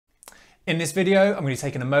In this video, I'm going to be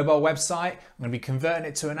taking a mobile website, I'm going to be converting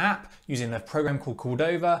it to an app using a program called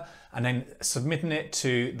Cordova and then submitting it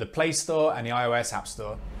to the Play Store and the iOS App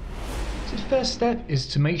Store. So the first step is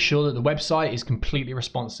to make sure that the website is completely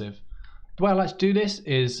responsive. The way I like to do this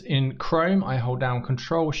is in Chrome, I hold down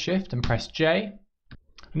Control Shift and press J,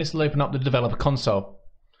 and this will open up the developer console.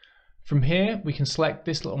 From here, we can select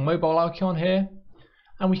this little mobile icon here,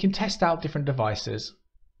 and we can test out different devices.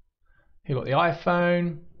 Here we've got the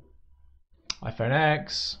iPhone, iPhone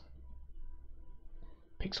X,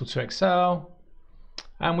 Pixel 2 XL,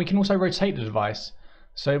 and we can also rotate the device.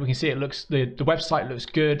 So we can see the website looks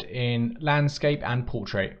good in landscape and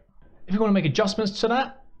portrait. If we want to make adjustments to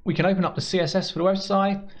that, we can open up the CSS for the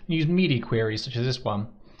website and use media queries such as this one.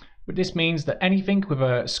 But this means that anything with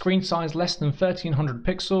a screen size less than 1300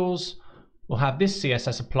 pixels will have this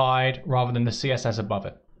CSS applied rather than the CSS above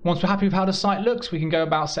it. Once we're happy with how the site looks, we can go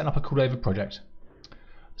about setting up a Cordova project.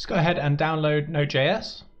 Let's go ahead and download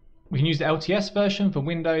Node.js. We can use the LTS version for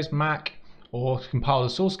Windows, Mac, or to compile the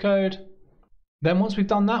source code. Then once we've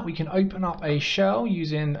done that, we can open up a shell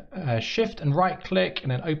using Shift and right click and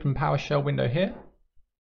then open PowerShell window here.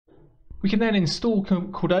 We can then install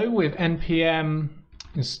Cordova with npm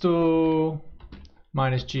install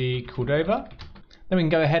 -g Cordova. Then we can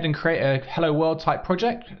go ahead and create a hello world type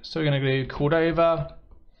project. So we're going to do Cordova,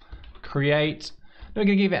 create. Then we're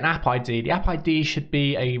going to give it an app ID. The app ID should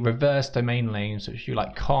be a reverse domain name. So it should be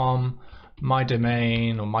like com, my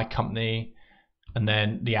domain or my company, and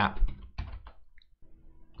then the app.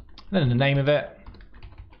 And then the name of it.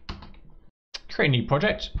 Create a new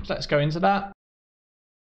project. So let's go into that.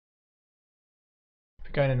 If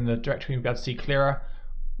we're going in the directory, we'll be able to see clearer.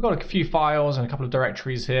 We've got a few files and a couple of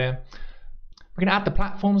directories here. We're going to add the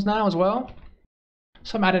platforms now as well.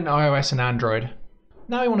 So I'm adding iOS and Android.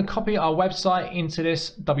 Now we want to copy our website into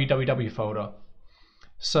this www folder.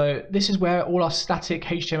 So this is where all our static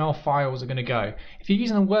HTML files are going to go. If you're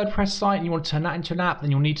using a WordPress site and you want to turn that into an app,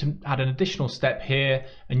 then you'll need to add an additional step here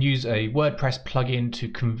and use a WordPress plugin to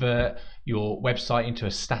convert your website into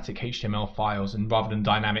a static HTML files and rather than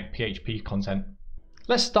dynamic PHP content.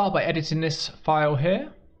 Let's start by editing this file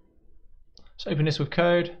here. So open this with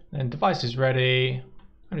code, then device is ready.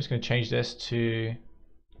 I'm just going to change this to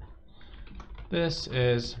this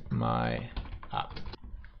is my app.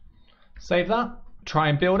 Save that, try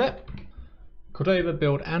and build it. Cordova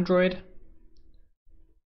build Android.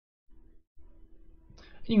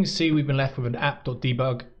 You can see we've been left with an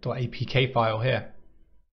app.debug.apk file here.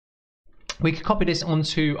 We could copy this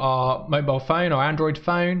onto our mobile phone or Android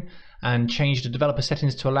phone and change the developer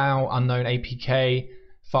settings to allow unknown APK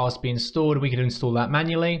files to be installed. We could install that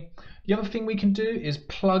manually. The other thing we can do is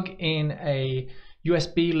plug in a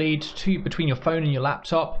USB lead between your phone and your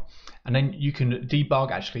laptop, and then you can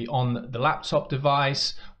debug actually on the laptop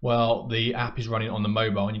device while the app is running on the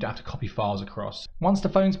mobile and you don't have to copy files across. Once the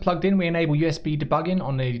phone's plugged in, we enable USB debugging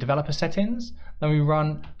on the developer settings. Then we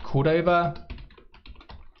run Cordova,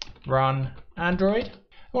 run Android.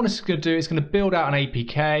 What it's going to do is going to build out an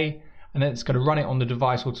APK and then it's going to run it on the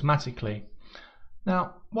device automatically.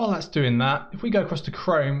 Now, while that's doing that, if we go across to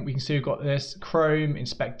Chrome, we can see we've got this Chrome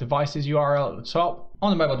inspect devices URL at the top.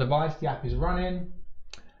 On the mobile device, the app is running.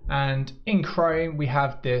 And in Chrome, we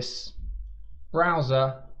have this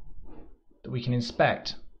browser that we can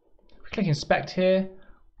inspect. If we click inspect here,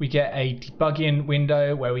 we get a debugging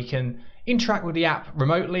window where we can interact with the app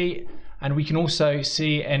remotely. And we can also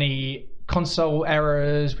see any console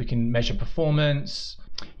errors. We can measure performance.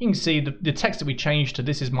 You can see the text that we changed to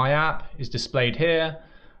this is my app is displayed here.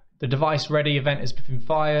 The device ready event has been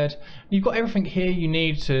fired. You've got everything here you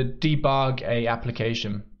need to debug a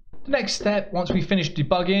application. The next step, once we finish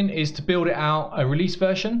debugging, is to build it out a release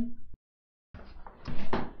version.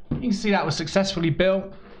 You can see that was successfully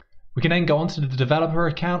built. We can then go onto the developer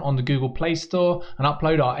account on the Google Play Store and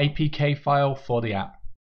upload our APK file for the app.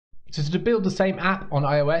 So to build the same app on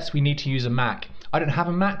iOS, we need to use a Mac. I don't have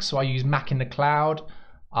a Mac, so I use Mac in the cloud.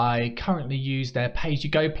 I currently use their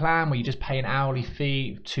pay-as-you-go plan where you just pay an hourly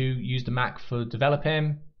fee to use the Mac for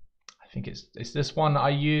developing. I think it's this one that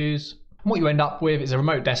I use. And what you end up with is a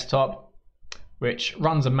remote desktop which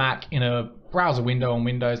runs a Mac in a browser window on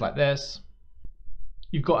Windows like this.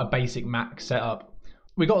 You've got a basic Mac setup.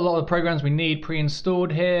 We've got a lot of the programs we need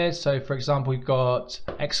pre-installed here. So for example, we've got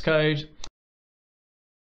Xcode.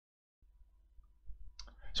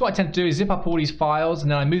 So what I tend to do is zip up all these files and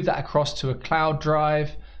then I move that across to a cloud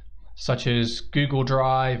drive such as Google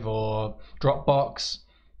Drive or Dropbox,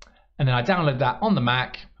 and then I download that on the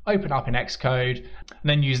Mac, open up in Xcode, and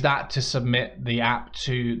then use that to submit the app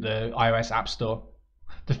to the iOS App Store.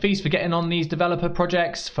 The fees for getting on these developer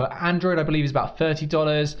projects for Android, I believe, is about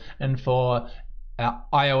 $30, and for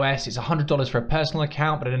iOS, it's $100 for a personal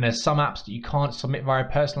account, but then there's some apps that you can't submit via a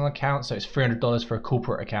personal account, so it's $300 for a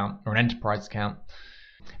corporate account or an enterprise account.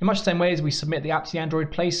 In much the same way as we submit the app to the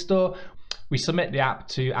Android Play Store, we submit the app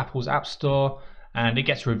to Apple's App Store, and it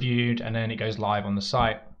gets reviewed, and then it goes live on the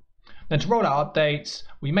site. Then to roll out updates,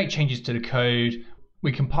 we make changes to the code,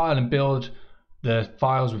 we compile and build the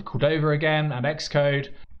files with Cordova again and Xcode,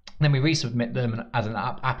 then we resubmit them as an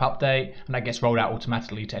app update, and that gets rolled out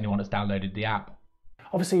automatically to anyone that's downloaded the app.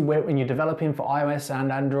 Obviously, when you're developing for iOS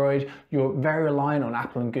and Android, you're very reliant on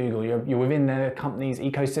Apple and Google. You're within their company's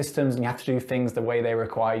ecosystems, and you have to do things the way they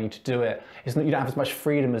require you to do it. You don't have as much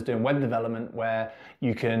freedom as doing web development, where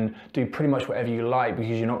you can do pretty much whatever you like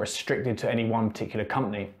because you're not restricted to any one particular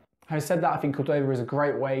company. Having said that, I think Cordova is a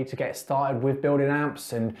great way to get started with building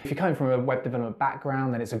apps, and if you're coming from a web development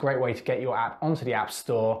background, then it's a great way to get your app onto the App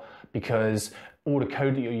Store, because all the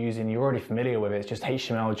code that you're using, you're already familiar with it. It's just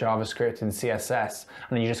HTML, JavaScript, and CSS,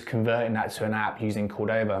 and then you're just converting that to an app using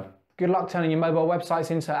Cordova. Good luck turning your mobile websites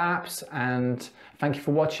into apps, and thank you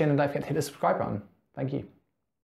for watching, and don't forget to hit the subscribe button. Thank you.